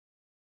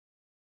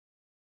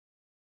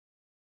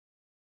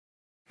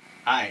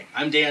Hi,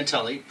 I'm Dan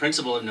Tully,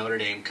 principal of Notre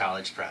Dame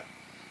College Prep.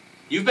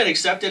 You've been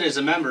accepted as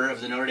a member of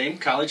the Notre Dame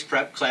College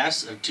Prep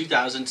class of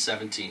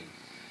 2017.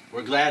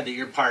 We're glad that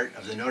you're part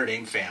of the Notre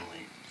Dame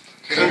family.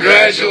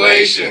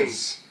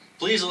 Congratulations!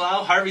 Please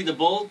allow Harvey the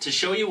Bull to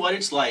show you what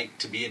it's like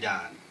to be a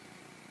Don.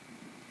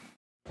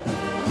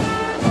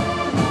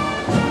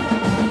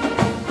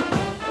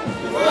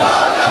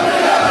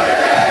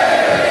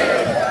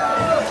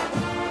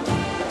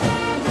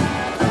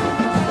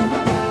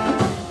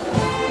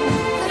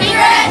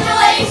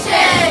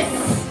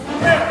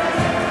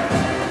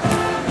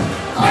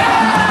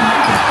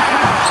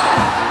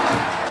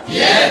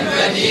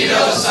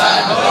 Bienvenidos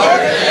a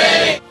Notre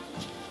Dame!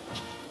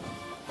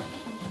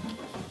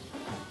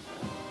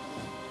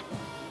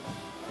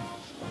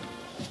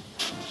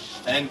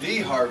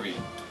 ND, Harvey.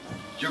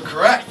 You're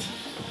correct.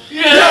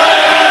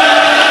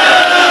 Yeah!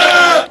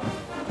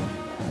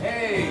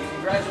 Hey,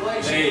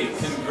 congratulations. Hey,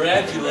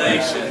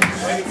 congratulations.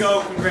 Way to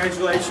go,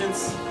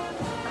 congratulations.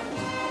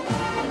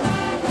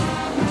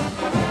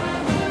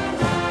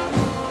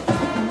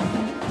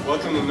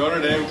 Welcome to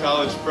Notre Dame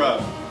College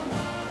Prep.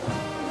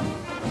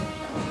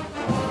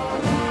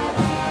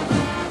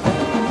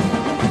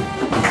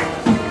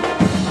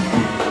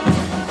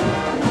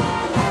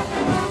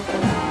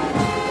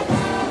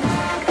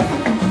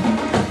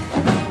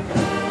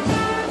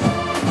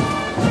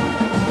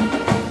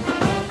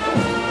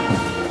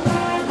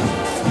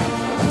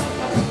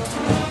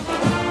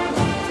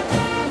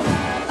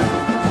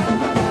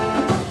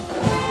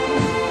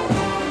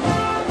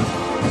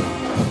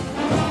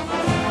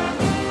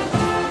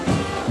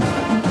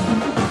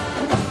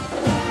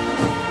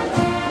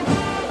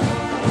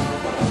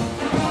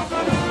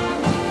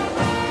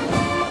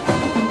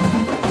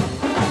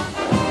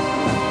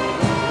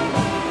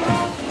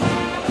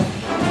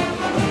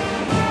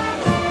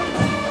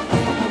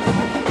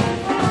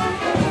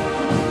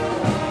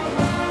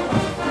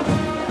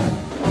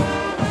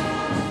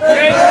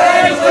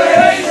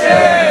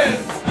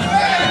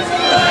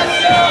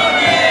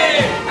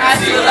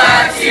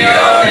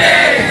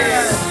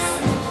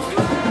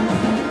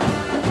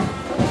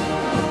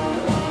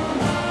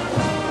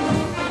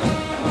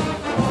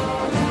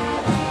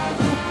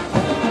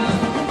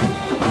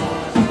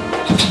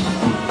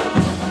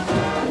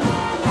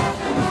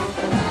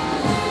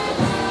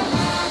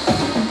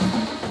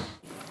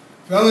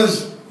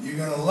 Fellas, you're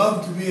going to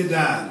love to be a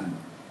Don.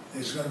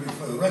 It's going to be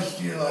for the rest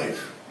of your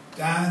life.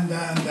 Don,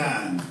 Don,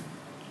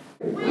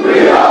 Don.